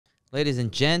Ladies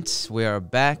and gents, we are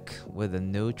back with a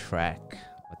new track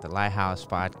with the Lighthouse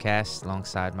podcast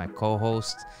alongside my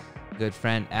co-host, good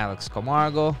friend Alex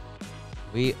Camargo.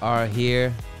 We are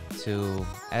here to,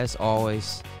 as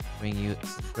always, bring you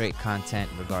great content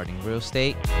regarding real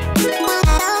estate.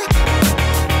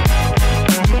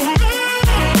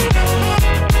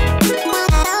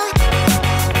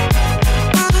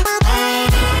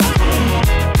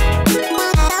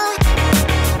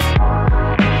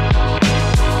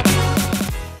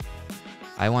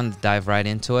 I want to dive right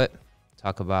into it,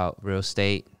 talk about real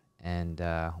estate and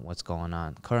what's going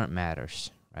on, current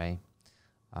matters, right?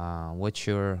 What's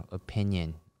your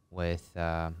opinion with,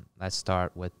 let's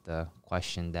start with the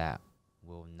question that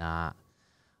will not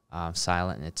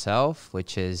silent itself,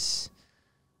 which is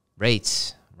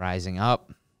rates rising up,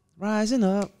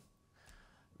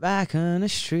 back on the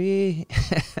street.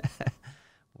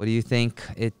 What do you think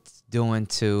it's doing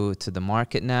to the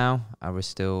market now? Are we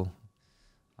still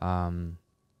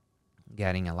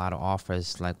getting a lot of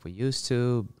offers like we used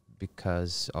to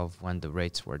because of when the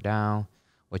rates were down?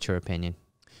 What's your opinion?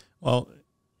 Well,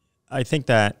 I think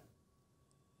that,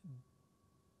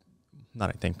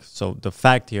 so the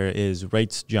fact here is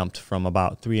rates jumped from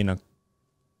about 3.25,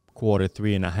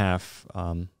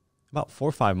 3.5, about 4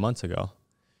 or 5 months ago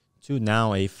to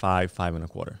now a 5,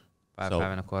 5.25.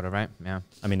 5.25, right? Yeah.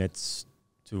 I mean, it's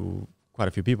to quite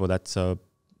a few people. That's been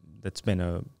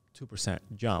a 2%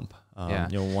 jump. Yeah.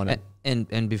 You'll want to.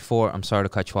 And before, I'm sorry to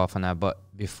cut you off on that, but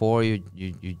before you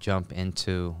jump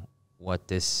into what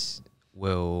this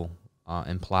will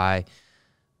imply,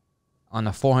 on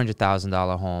a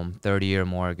 $400,000 home, 30-year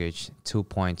mortgage, 2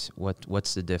 points,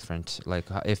 what's the difference? Like,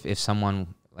 if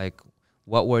someone, like,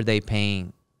 what were they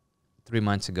paying 3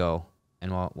 months ago,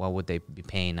 and what would they be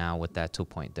paying now with that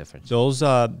 2-point difference?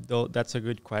 That's a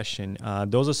good question.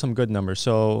 Those are some good numbers.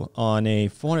 So on a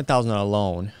 $400,000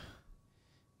 loan,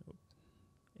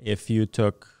 if you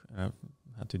took, I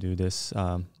have to do this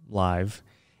live,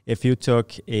 if you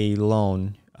took a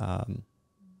loan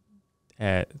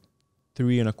at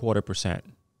 3.25%,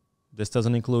 this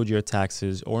doesn't include your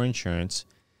taxes or insurance,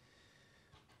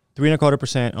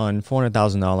 3.25% on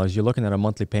 $400,000, you're looking at a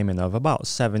monthly payment of about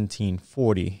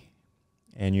 $1,740,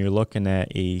 and you're looking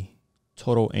at a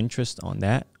total interest on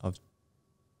that of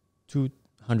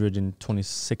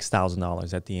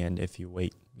 $226,000 at the end if you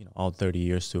wait, all 30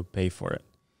 years to pay for it.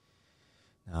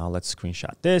 Now let's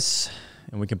screenshot this,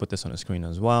 and we can put this on the screen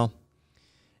as well.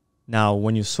 Now,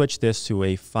 when you switch this to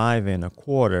a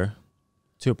 5.25%,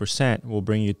 2% will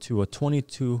bring you to a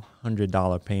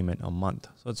 $2,200 payment a month.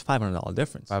 So it's $500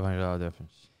 difference. $500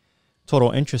 difference.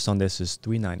 Total interest on this is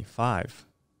 $395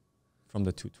 from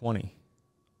the $220.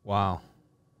 Wow.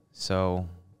 So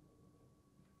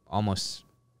almost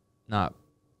not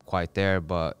quite there,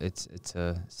 but it's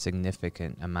a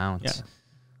significant amount. Yeah.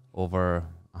 Over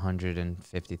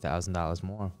 $150,000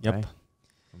 more. Yep. Right?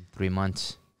 From 3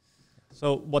 months.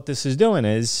 So what this is doing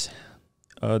is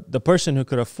the person who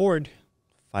could afford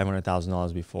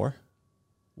 $500,000 before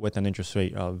with an interest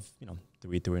rate of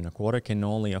 3.25 can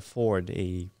only afford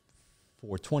a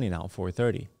 420 now,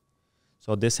 430.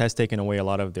 So this has taken away a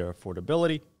lot of their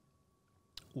affordability,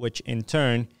 which in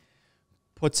turn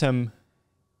puts them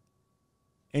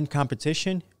in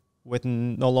competition with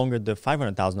no longer the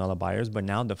 $500,000 buyers, but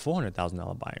now the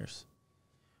 $400,000 buyers,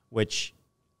 which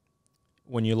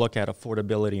when you look at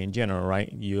affordability in general,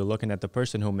 right, you're looking at the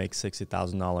person who makes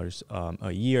 $60,000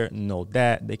 a year, no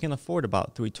debt, they can afford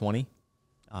about $320.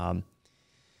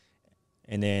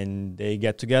 And then they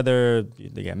get together,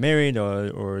 they get married,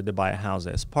 or they buy a house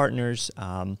as partners.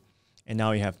 And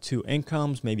now you have two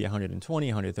incomes, maybe $120,000,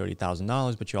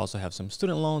 $130,000, but you also have some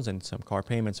student loans and some car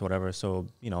payments, whatever. So,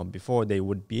 before they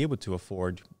would be able to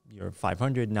afford your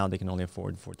 $500, now they can only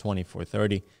afford $420,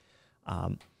 $430.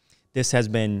 This has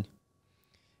been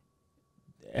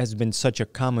such a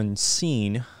common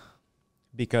scene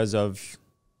because of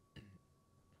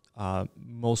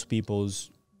most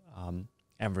people's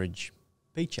average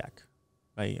paycheck,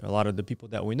 right? A lot of the people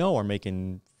that we know are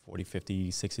making $40,000, $50,000,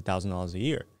 $60,000 a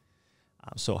year.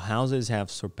 So houses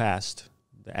have surpassed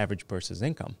the average person's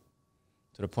income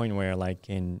to the point where, like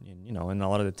in a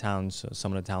lot of the towns,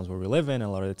 some of the towns where we live in,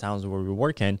 a lot of the towns where we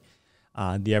work in,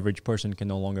 the average person can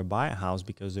no longer buy a house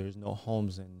because there's no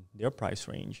homes in their price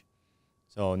range.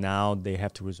 So now they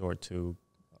have to resort to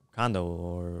condo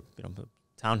or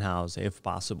townhouse if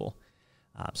possible.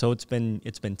 So it's been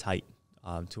tight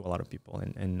to a lot of people,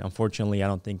 and unfortunately, I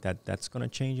don't think that that's going to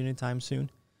change anytime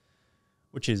soon.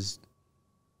 Which is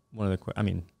one of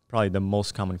the, probably the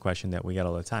most common question that we get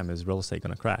all the time is real estate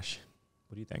going to crash?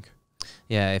 What do you think?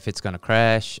 Yeah, if it's going to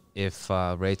crash, if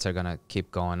rates are going to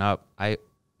keep going up,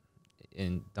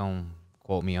 and don't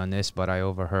quote me on this, but I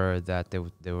overheard that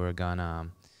they were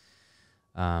gonna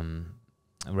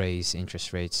raise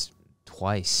interest rates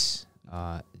twice.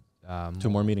 Two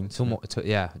more meetings.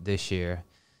 This year.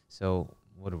 So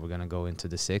what are we gonna go into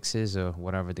the sixes or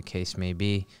whatever the case may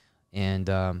be, and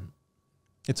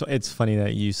it's funny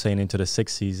that you saying into the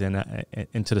sixes and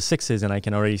I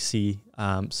can already see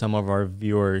some of our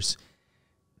viewers.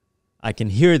 I can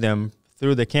hear them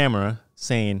through the camera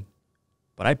saying,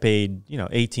 "But I paid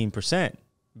 18%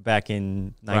 back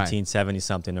in 1970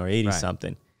 something or 80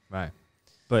 something." Right.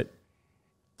 But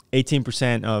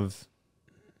 18% of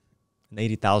an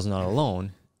 $80,000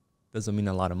 loan doesn't mean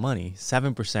a lot of money.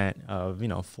 7% of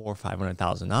 $400,000 or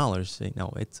 $500,000,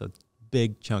 it's a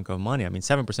big chunk of money. I mean,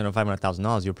 7% of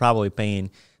 $500,000, you're probably paying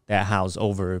that house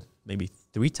over maybe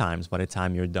 3 times by the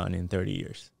time you're done in 30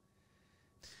 years.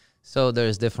 So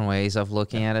there's different ways of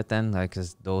looking at it then, like,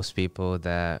 'cause those people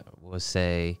that will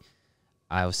say,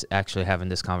 I was actually having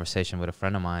this conversation with a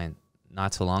friend of mine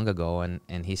not too long ago,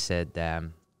 and he said that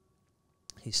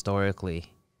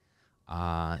historically,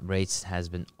 rates has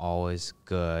been always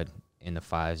good in the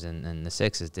 5s and the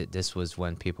 6s. This was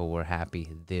when people were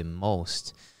happy the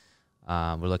most.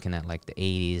 We're looking at like the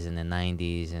 80s and the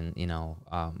 90s, and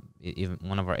even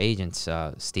one of our agents,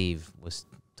 Steve, was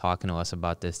talking to us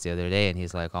about this the other day, and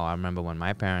he's like, "Oh, I remember when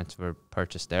my parents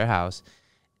purchased their house,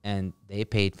 and they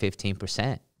paid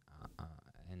 15%,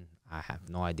 and I have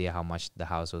no idea how much the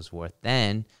house was worth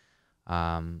then,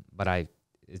 but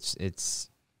it's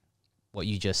what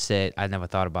you just said. I never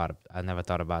thought about it. I never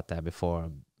thought about that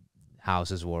before.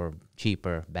 Houses were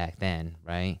cheaper back then,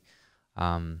 right?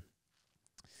 So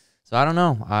I don't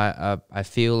know. I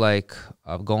feel like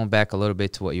going back a little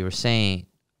bit to what you were saying.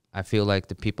 I feel like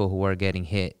the people who are getting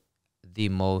hit the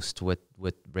most with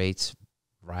rates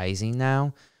rising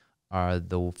now are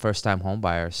the first-time home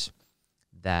buyers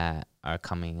that are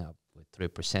coming up with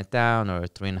 3% down or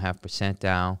 3.5%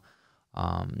 down.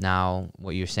 Now,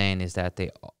 what you're saying is that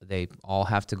they all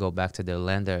have to go back to their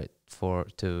lender for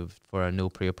a new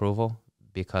pre-approval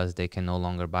because they can no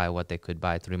longer buy what they could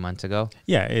buy 3 months ago.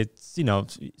 Yeah, it's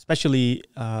especially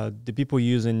the people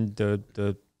using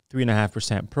the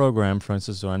 3.5% program, for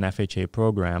instance, or an FHA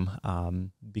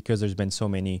program, because there's been so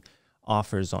many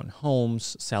offers on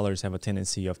homes. Sellers have a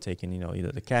tendency of taking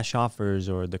either the cash offers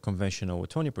or the conventional with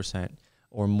 20%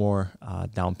 or more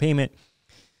down payment.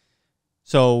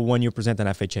 So when you present an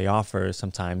FHA offer,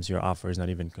 sometimes your offer is not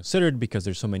even considered because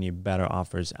there's so many better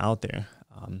offers out there.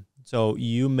 So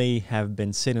you may have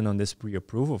been sitting on this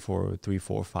pre-approval for 3,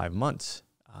 4, 5 months,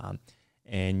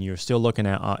 and you're still looking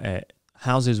at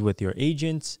houses with your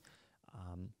agents.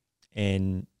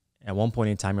 And at one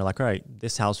point in time, you're like, all right,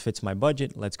 this house fits my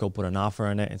budget. Let's go put an offer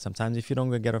on it. And sometimes if you don't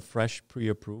get a fresh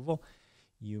pre-approval,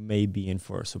 you may be in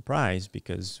for a surprise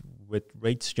because with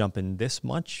rates jumping this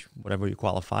much, whatever you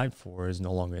qualified for is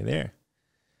no longer there.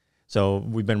 So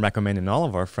we've been recommending all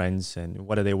of our friends, and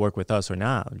whether they work with us or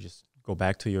not, just go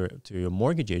back to your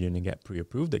mortgage agent and get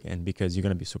pre-approved again, because you're going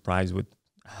to be surprised with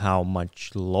how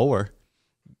much lower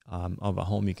of a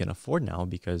home you can afford now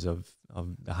because of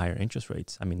the higher interest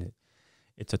rates. I mean,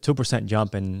 it's a 2%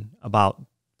 jump in about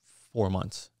 4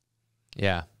 months.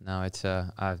 Yeah, no, it's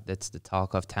that's the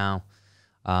talk of town.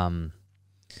 But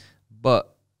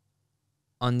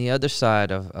on the other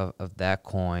side of that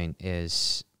coin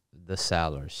is the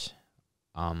sellers.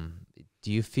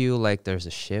 Do you feel like there's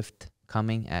a shift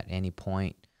coming at any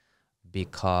point?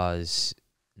 Because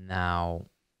now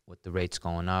with the rates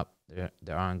going up,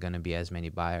 there aren't going to be as many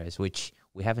buyers, which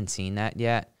we haven't seen that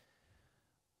yet.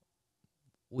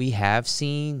 We have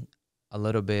seen a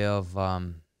little bit of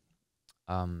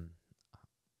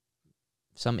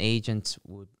some agents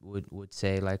would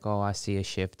say like, oh, I see a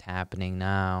shift happening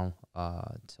now.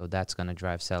 So that's going to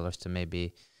drive sellers to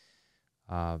maybe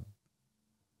not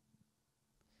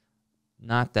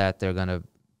that there's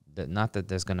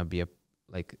going to be a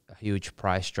huge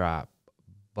price drop,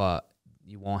 but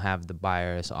you won't have the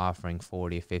buyers offering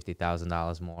 $40,000,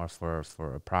 $50,000 more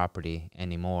for a property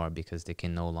anymore because they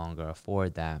can no longer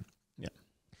afford that. Yeah.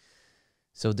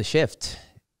 So the shift,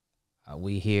 I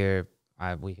heard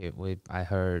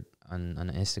on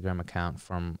an Instagram account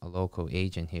from a local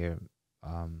agent here.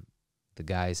 The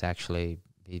guy's actually,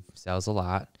 he sells a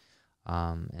lot.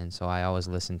 And so I always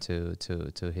listen to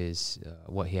his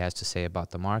what he has to say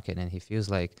about the market, and he feels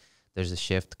like there's a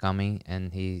shift coming,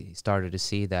 and he started to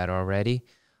see that already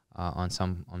on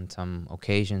some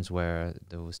occasions where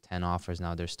there was 10 offers,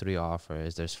 now there's 3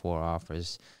 offers, there's 4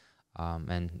 offers,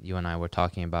 and you and I were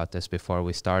talking about this before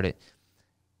we started,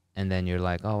 and then you're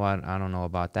like, oh, I don't know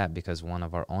about that, because one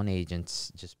of our own agents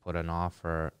just put an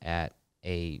offer at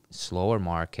a slower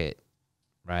market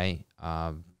right?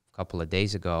 A couple of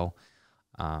days ago,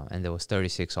 and there was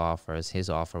 36 offers. His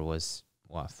offer was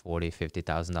what,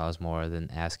 $50,000 more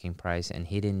than asking price, and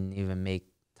he didn't even make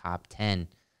top 10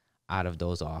 out of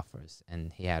those offers.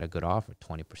 And he had a good offer,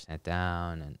 20%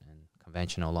 down and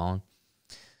conventional loan.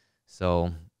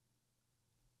 So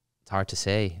it's hard to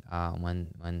say when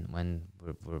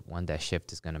that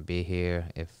shift is going to be here.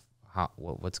 If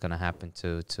what's going to happen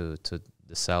to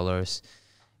the sellers,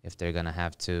 if they're going to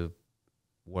have to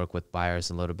work with buyers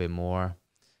a little bit more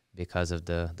because of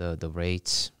the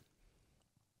rates.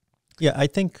 Yeah, I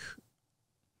think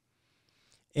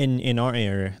in our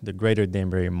area, the greater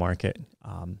Danbury market,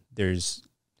 it's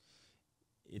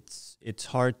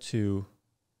hard to.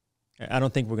 I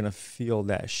don't think we're gonna feel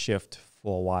that shift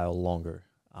for a while longer,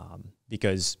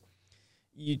 because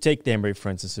you take Danbury, for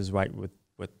instance, is right with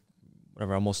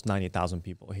whatever, almost 90,000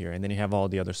 people here, and then you have all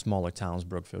the other smaller towns,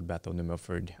 Brookfield, Bethel, New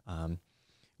Milford,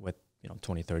 with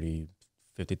 20, 30,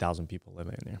 50,000 people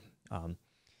living in there.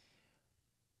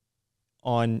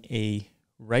 On a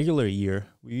regular year,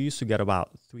 we used to get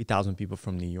about 3,000 people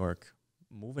from New York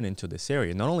moving into this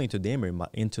area, not only into Danbury,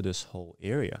 but into this whole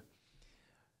area.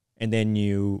 And then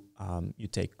you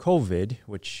take COVID,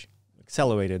 which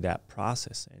accelerated that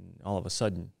process, and all of a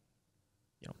sudden,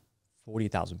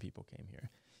 40,000 people came here.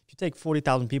 If you take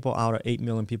 40,000 people out of 8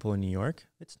 million people in New York,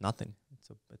 it's nothing.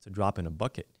 It's a drop in a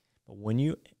bucket. But when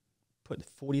you put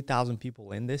 40,000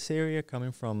 people in this area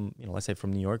coming from, let's say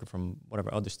from New York or from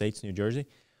whatever other states, New Jersey,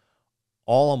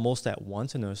 all almost at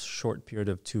once in a short period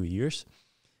of 2 years,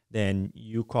 then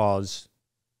you cause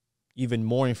even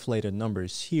more inflated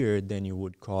numbers here than you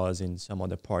would cause in some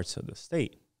other parts of the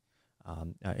state.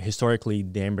 Historically,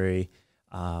 Danbury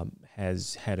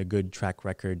has had a good track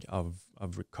record of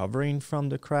recovering from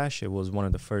the crash. It was one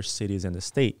of the first cities in the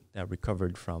state that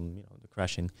recovered from the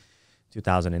crash in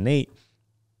 2008.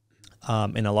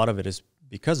 And a lot of it is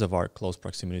because of our close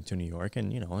proximity to New York,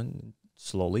 and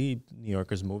slowly New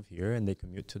Yorkers move here and they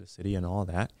commute to the city and all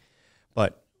that.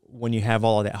 But when you have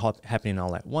all of that happening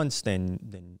all at once,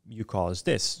 then you cause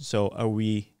this. So are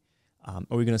we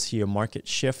going to see a market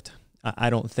shift? I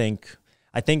don't think.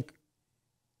 I think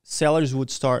sellers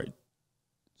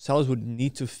would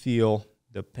need to feel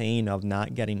the pain of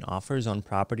not getting offers on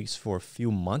properties for a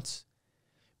few months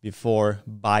before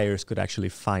buyers could actually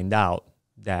find out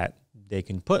that they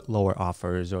can put lower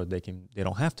offers, or they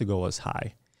don't have to go as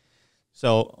high.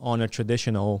 So on a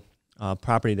traditional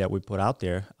property that we put out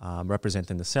there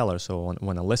representing the seller, so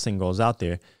when a listing goes out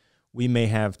there, we may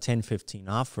have 10, 15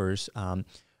 offers.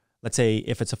 Let's say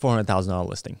if it's a $400,000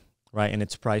 listing, right, and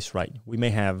it's priced right, we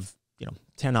may have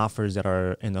 10 offers that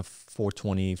are in the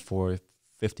 420,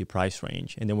 450 price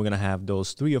range, and then we're going to have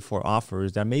those 3 or 4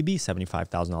 offers that may be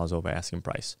 $75,000 over asking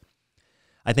price.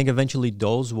 I think eventually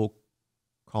those will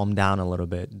calm down a little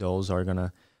bit. Those are going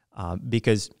to,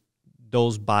 because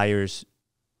those buyers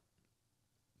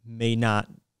may not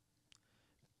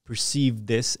perceive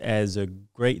this as a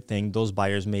great thing. Those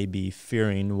buyers may be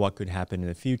fearing what could happen in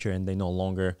the future, and they no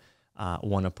longer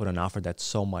want to put an offer that's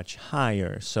so much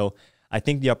higher. So I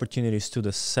think the opportunities to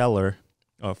the seller,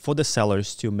 for the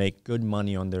sellers to make good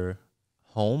money on their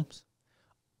homes,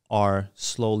 are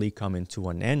slowly coming to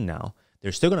an end now.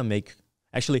 They're still going to make,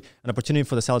 actually, an opportunity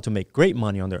for the seller to make great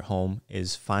money on their home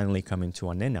is finally coming to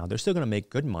an end now. They're still going to make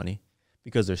good money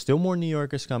because there's still more New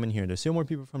Yorkers coming here. There's still more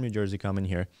people from New Jersey coming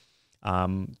here.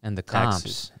 And the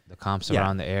comps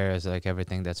around the area is like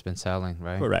everything that's been selling,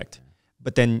 right? Correct.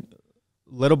 But then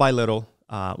little by little,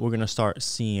 we're going to start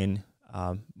seeing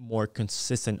more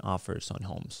consistent offers on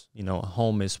homes. A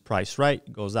home is priced right,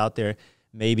 goes out there,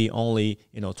 maybe only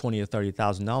 $20,000 to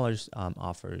 $30,000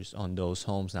 offers on those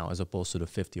homes now, as opposed to the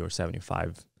 50 or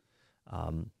 75.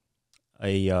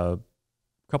 A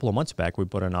couple of months back, we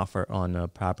put an offer on a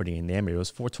property in Danbury. It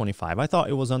was $425. I thought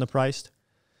it was underpriced,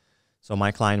 so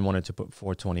my client wanted to put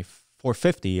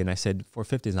 $450, and I said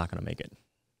 $450 is not going to make it.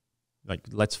 Like,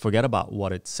 let's forget about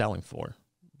what it's selling for.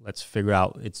 Let's figure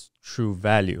out its true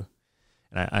value.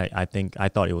 And I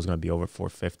thought it was going to be over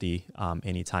 $450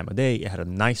 any time of day. It had a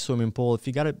nice swimming pool. If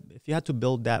you had to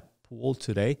build that pool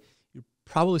today, you'd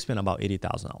probably spend about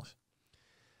 $80,000.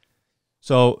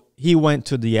 So he went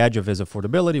to the edge of his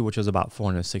affordability, which was about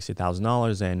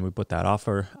 $460,000, and we put that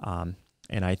offer.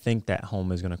 And I think that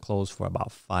home is going to close for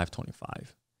about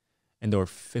 $525. And there were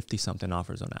 50-something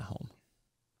offers on that home.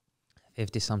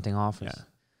 50-something offers? Yeah.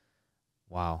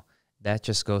 Wow. That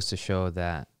just goes to show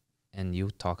that, and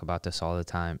you talk about this all the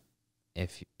time,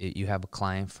 if you have a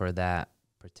client for that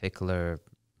particular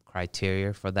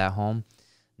criteria for that home,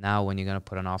 now when you're going to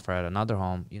put an offer at another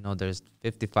home, there's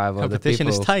 55 other people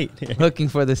is tight. looking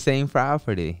for the same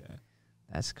property. Yeah.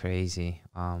 That's crazy.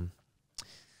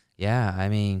 Yeah, I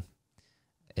mean,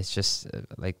 it's just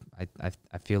like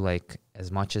I feel like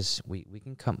as much as we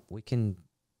can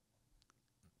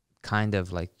kind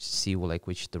of like see like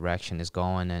which direction is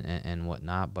going and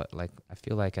whatnot, but like I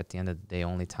feel like at the end of the day,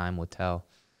 only time will tell,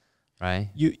 right?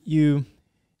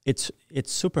 It's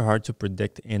super hard to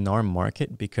predict in our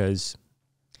market because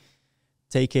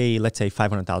take let's say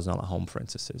 $500,000 home, for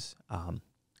instance.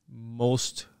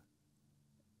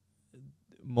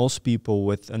 Most people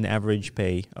with an average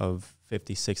pay of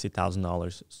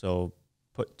 $50,000-$60,000. So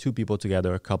put two people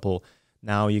together, a couple.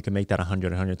 Now you can make that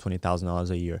 $120,000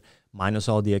 a year minus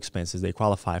all the expenses. They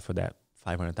qualify for that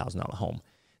 $500,000 home.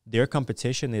 Their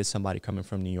competition is somebody coming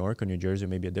from New York or New Jersey, or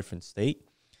maybe a different state.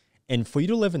 And for you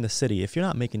to live in the city, if you're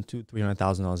not making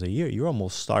 $200,000-$300,000 a year, you're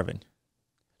almost starving.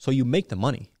 So you make the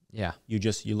money. Yeah.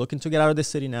 You're looking to get out of the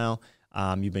city now.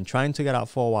 You've been trying to get out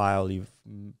for a while. You've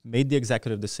made the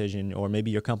executive decision, or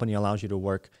maybe your company allows you to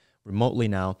work remotely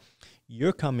now.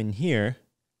 You're coming here,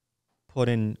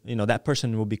 that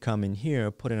person will be coming here,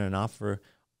 put in an offer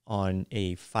on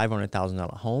a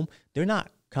 $500,000 home. They're not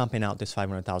comping out this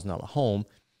 $500,000 home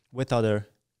with other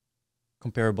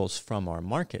comparables from our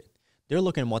market. They're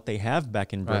looking at what they have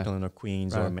back in Brooklyn or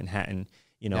Queens or Manhattan.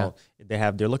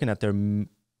 They're looking at their $1.5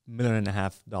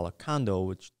 million condo,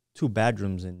 which 2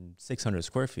 bedrooms and 600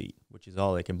 square feet, which is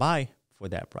all they can buy for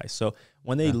that price. So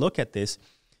when they look at this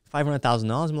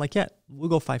 $500,000, I'm like, yeah, we'll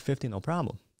go $550,000, no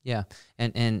problem. Yeah,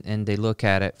 and they look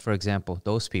at it. For example,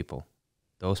 those people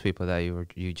that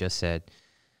you just said,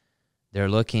 they're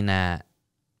looking at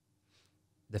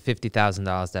the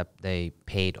 $50,000 that they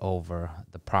paid over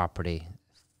the property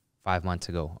 5 months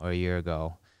ago or a year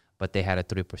ago, but they had a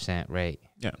 3% rate.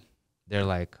 Yeah, they're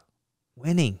like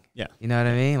winning. Yeah, you know what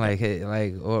I mean?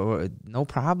 Or no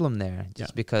problem there.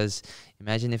 Just because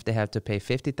imagine if they have to pay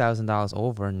 $50,000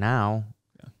 over now,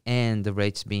 and the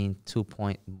rates being 2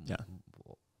 points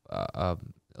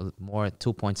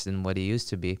than what it used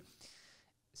to be.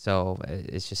 So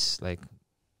it's just like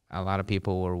a lot of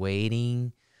people were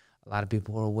waiting.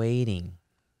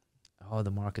 Oh,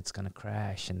 the market's going to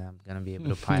crash and I'm going to be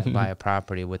able to buy a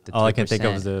property with the 3%. All I can think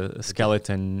of is a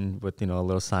skeleton with, a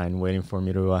little sign waiting for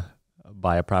me to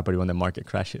buy a property when the market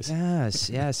crashes.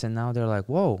 Yes. And now they're like,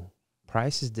 whoa,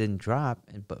 prices didn't drop,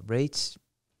 but rates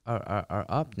are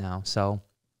up now. So,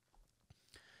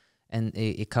 and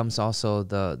it comes also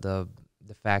the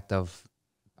fact of,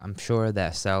 I'm sure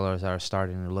that sellers are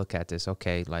starting to look at this.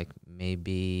 Okay, like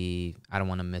maybe I don't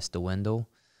want to miss the window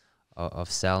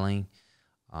of selling.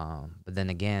 But then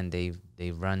again,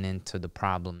 they've run into the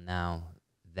problem now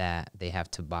that they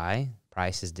have to buy.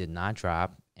 Prices did not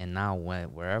drop. And now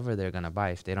wherever they're going to buy,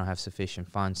 if they don't have sufficient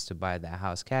funds to buy that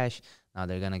house cash, now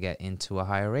they're going to get into a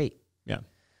higher rate. Yeah.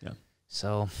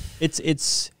 So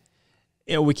it's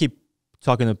we keep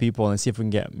talking to people and see if we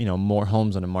can get, more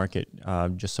homes on the market,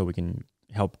 just so we can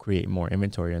help create more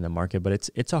inventory in the market. But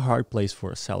it's a hard place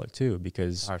for a seller too,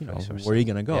 because where are you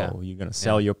going to go? Yeah. You're going to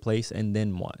sell your place, and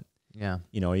then what? Yeah.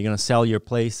 You're going to sell your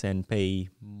place and pay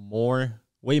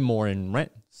way more in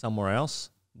rent somewhere else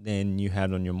than you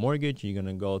had on your mortgage. You're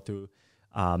going to go through,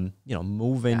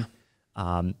 moving.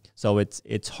 Yeah. So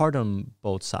it's hard on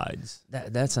both sides.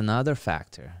 That's another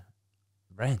factor.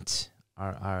 Rents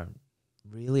are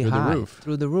really high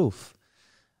through the roof.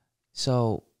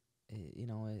 So,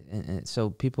 and so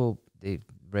people,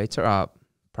 rates are up,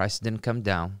 prices didn't come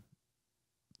down,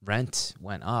 rent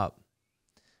went up.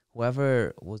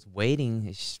 Whoever was waiting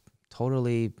is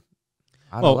totally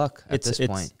out of luck at this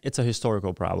point. It's a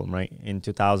historical problem, right? In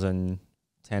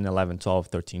 2010, 11, 12,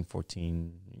 13,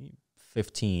 14,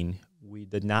 15, we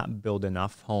did not build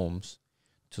enough homes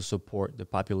to support the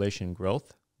population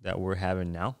growth that we're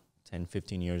having now, 10,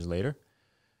 15 years later.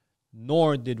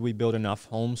 Nor did we build enough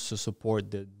homes to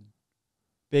support the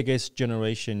biggest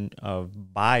generation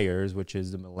of buyers, which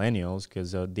is the millennials,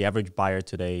 because the average buyer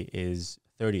today is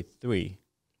 33.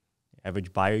 The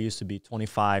average buyer used to be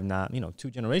 25, not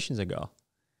 2 generations ago.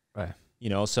 Right.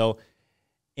 So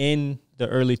in the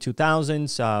early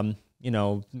 2000s,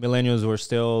 millennials were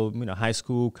still, high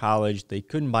school, college. They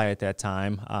couldn't buy at that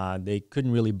time. They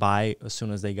couldn't really buy as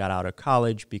soon as they got out of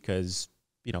college because,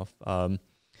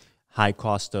 high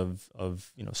cost of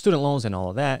student loans and all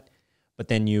of that. But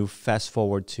then you fast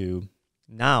forward to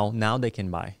now they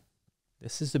can buy.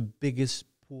 This is the biggest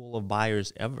pool of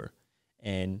buyers ever.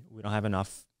 And we don't have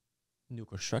enough new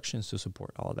constructions to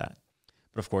support all of that.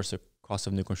 But of course, the cost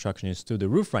of new construction is through the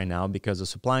roof right now because of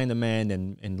supply and demand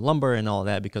and lumber and all of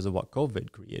that because of what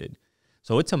COVID created.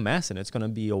 So it's a mess, and it's going to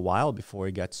be a while before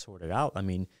it gets sorted out. I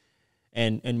mean,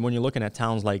 and when you're looking at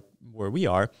towns like where we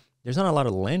are, there's not a lot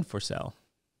of land for sale.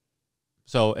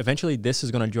 So eventually this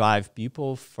is going to drive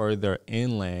people further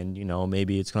inland. You know,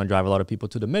 maybe it's going to drive a lot of people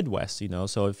to the Midwest, you know.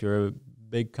 So if you're a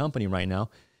big company right now,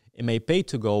 it may pay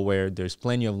to go where there's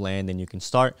plenty of land and you can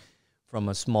start from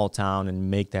a small town and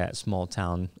make that small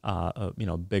town, you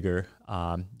know, bigger,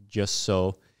 just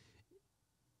so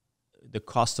the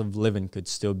cost of living could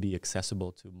still be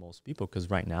accessible to most people. Because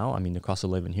right now, I mean, the cost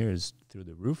of living here is through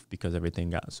the roof because everything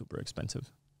got super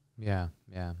expensive. Yeah,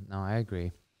 yeah. No, I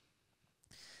agree.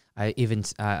 I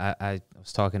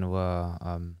was talking to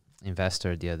a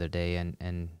investor the other day,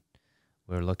 and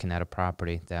we were looking at a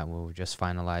property that we were just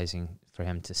finalizing for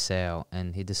him to sell,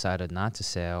 and he decided not to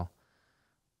sell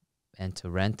and to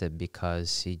rent it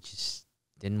because he just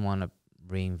didn't want to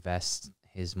reinvest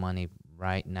his money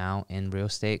right now in real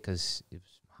estate because it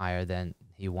was higher than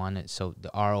he wanted. So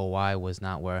the ROI was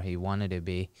not where he wanted it to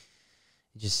be.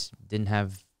 He just didn't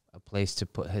have a place to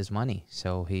put his money.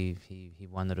 So he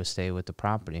wanted to stay with the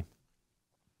property.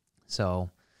 So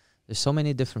there's so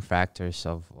many different factors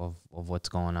of what's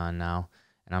going on now.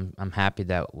 And I'm happy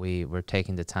that we're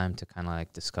taking the time to kind of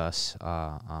like discuss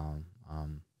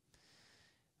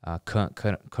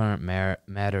current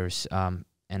matters.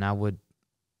 And I would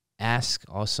ask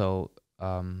also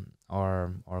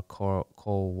our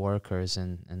co-workers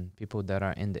and people that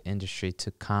are in the industry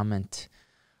to comment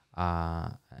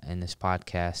in this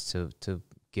podcast to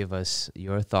give us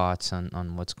your thoughts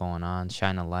on what's going on,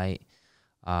 shine a light,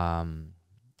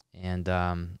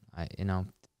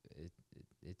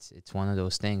 it's one of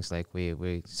those things like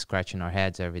we're scratching our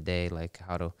heads every day, like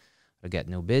how to get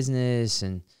new business,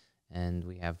 and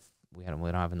we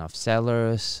don't have enough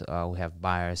sellers. We have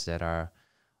buyers that are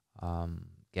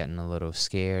getting a little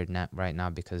scared right now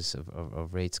because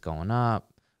of rates going up,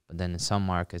 but then in some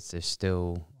markets there's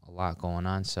still a lot going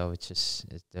on. So it's just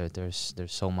there's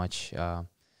so much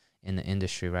in the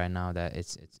industry right now that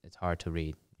it's hard to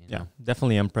read. You know? Yeah,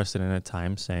 definitely unprecedented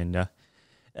times, and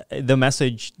the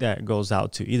message that goes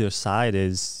out to either side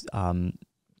is,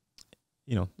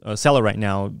 you know, a seller right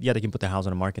now, yeah, they can put their house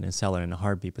on the market and sell it in a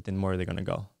heartbeat, but then where are they going to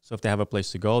go? So if they have a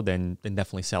place to go, then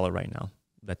definitely sell it right now.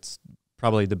 That's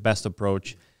probably the best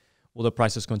approach. Will the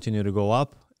prices continue to go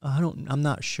up? I'm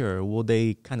not sure. Will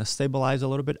they kind of stabilize a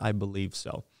little bit? I believe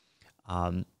so.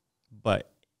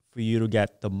 But for you to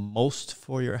get the most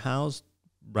for your house,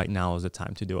 right now is the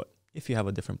time to do it if you have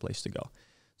a different place to go.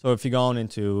 So if you're going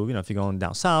into, you know, if you're going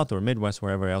down south or Midwest,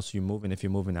 wherever else you move, and if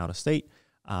you're moving out of state,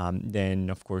 then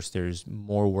of course there's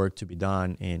more work to be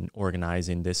done in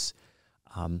organizing this,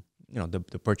 you know,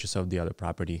 the purchase of the other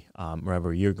property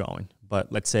wherever you're going. But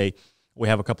let's say we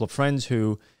have a couple of friends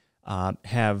who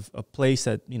have a place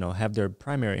that, you know, have their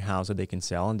primary house that they can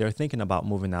sell, and they're thinking about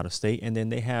moving out of state, and then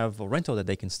they have a rental that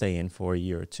they can stay in for a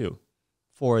year or two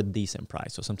for a decent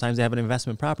price. So sometimes they have an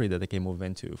investment property that they can move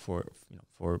into for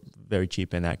very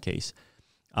cheap in that case.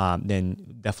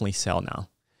 Then definitely sell now.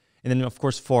 And then of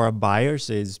course for our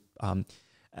buyers is,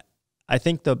 I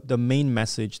think the main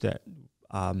message that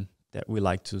we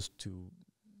like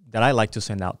that I like to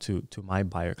send out to my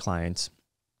buyer clients,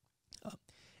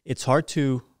 it's hard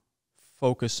to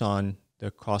focus on the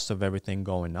cost of everything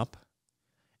going up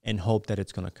and hope that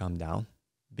it's going to come down,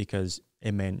 because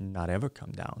it may not ever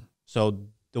come down. So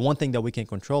the one thing that we can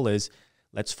control is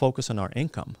let's focus on our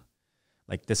income.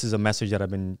 Like, this is a message that I've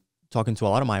been talking to a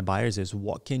lot of my buyers is,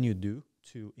 what can you do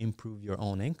to improve your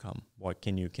own income? What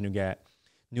can you get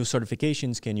new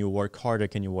certifications? Can you work harder?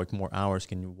 Can you work more hours?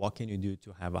 What can you do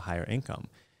to have a higher income?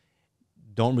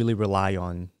 Don't really rely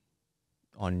on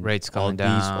rates coming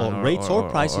down, or rates or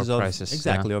prices or of prices,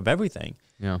 exactly, yeah, of everything.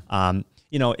 Yeah.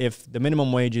 You know, if the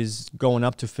minimum wage is going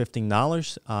up to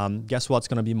 $15, guess what's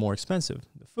going to be more expensive?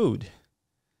 The food.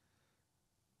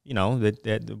 You know,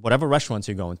 that whatever restaurants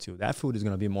you're going to, that food is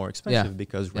going to be more expensive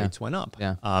because rates went up,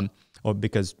 or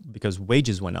because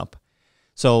wages went up.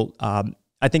 So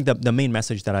I think the main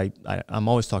message that I'm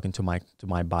always talking to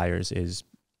my buyers is,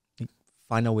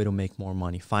 find a way to make more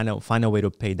money. Find a way to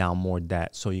pay down more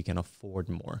debt so you can afford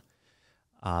more.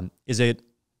 Is it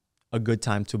a good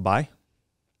time to buy?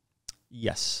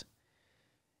 Yes.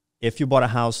 If you bought a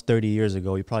house 30 years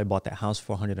ago, you probably bought that house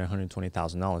for $100,000 or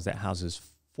 $120,000. That house is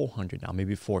 $400,000 now,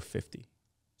 maybe $450,000.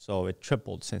 So it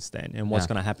tripled since then. And what's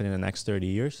going to happen in the next 30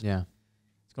 years? Yeah,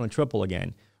 it's going to triple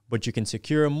again. But you can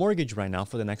secure a mortgage right now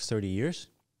for the next 30 years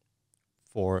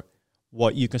for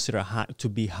what you consider high, to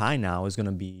be high now is going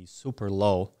to be super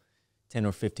low 10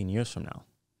 or 15 years from now.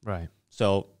 right.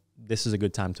 So this is a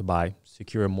good time to buy,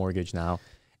 secure a mortgage now.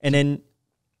 And then,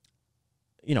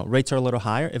 you know, rates are a little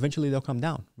higher. Eventually they'll come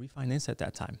down. Refinance at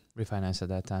that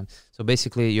time. So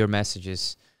basically your message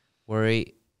is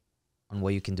worry on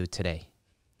what you can do today,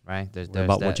 right? There's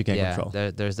about that, what you can't control.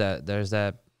 There's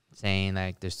that saying,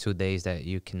 like, there's 2 days that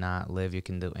you cannot live, you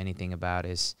can do anything about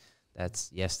is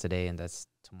that's yesterday and that's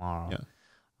tomorrow.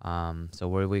 Yeah. So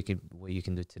what you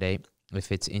can do today,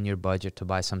 if it's in your budget to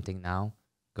buy something now,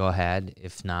 go ahead.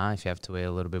 If not, if you have to wait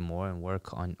a little bit more and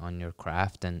work on your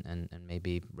craft and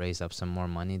maybe raise up some more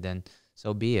money, then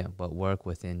so be it. But work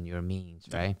within your means,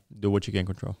 right? Do what you can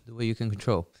control. Do what you can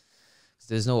control.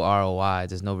 There's no ROI.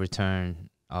 There's no return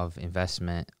of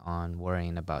investment on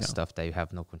worrying about stuff that you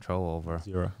have no control over.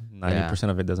 90%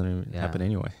 of it doesn't even happen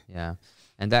anyway. Yeah.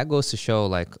 And that goes to show,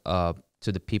 like,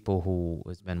 to the people who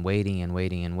has been waiting and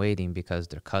waiting and waiting because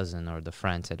their cousin or the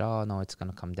friend said, oh, no, it's going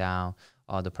to come down.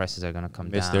 Oh, the prices are going to come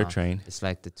down. It's their train. It's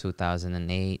like the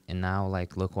 2008. And now,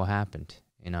 like, look what happened.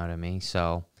 You know what I mean?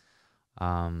 So,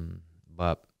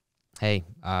 but, hey,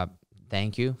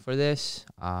 thank you for this.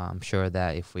 I'm sure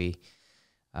that if we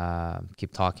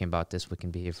keep talking about this, we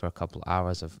can be here for a couple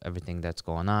hours of everything that's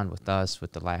going on with us,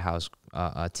 with the Lighthouse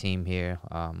team here.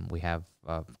 We have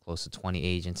close to 20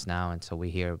 agents now, and so we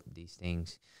hear these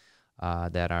things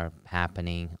that are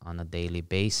happening on a daily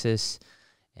basis.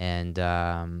 And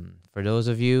for those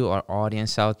of you, our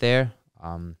audience out there,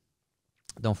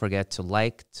 don't forget to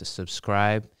like, to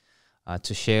subscribe,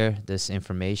 to share this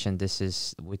information.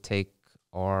 We take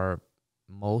our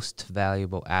most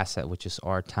valuable asset, which is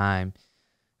our time,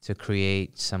 to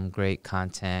create some great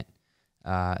content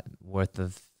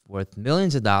worth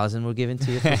millions of dollars, and we're giving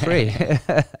to you for free.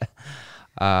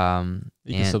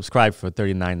 You can subscribe for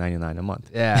 $39.99 a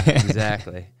month. Yeah,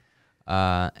 exactly.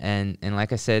 And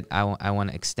like I said, I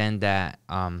want to extend that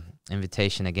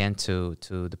invitation again to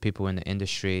the people in the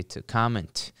industry to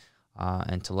comment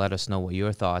and to let us know what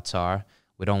your thoughts are.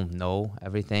 We don't know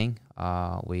everything.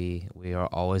 We are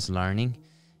always learning,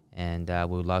 and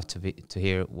we would love to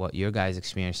hear what your guys'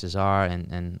 experiences are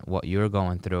and what you're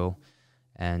going through.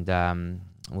 And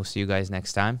we'll see you guys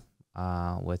next time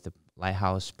with the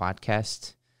Lighthouse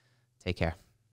podcast. Take care.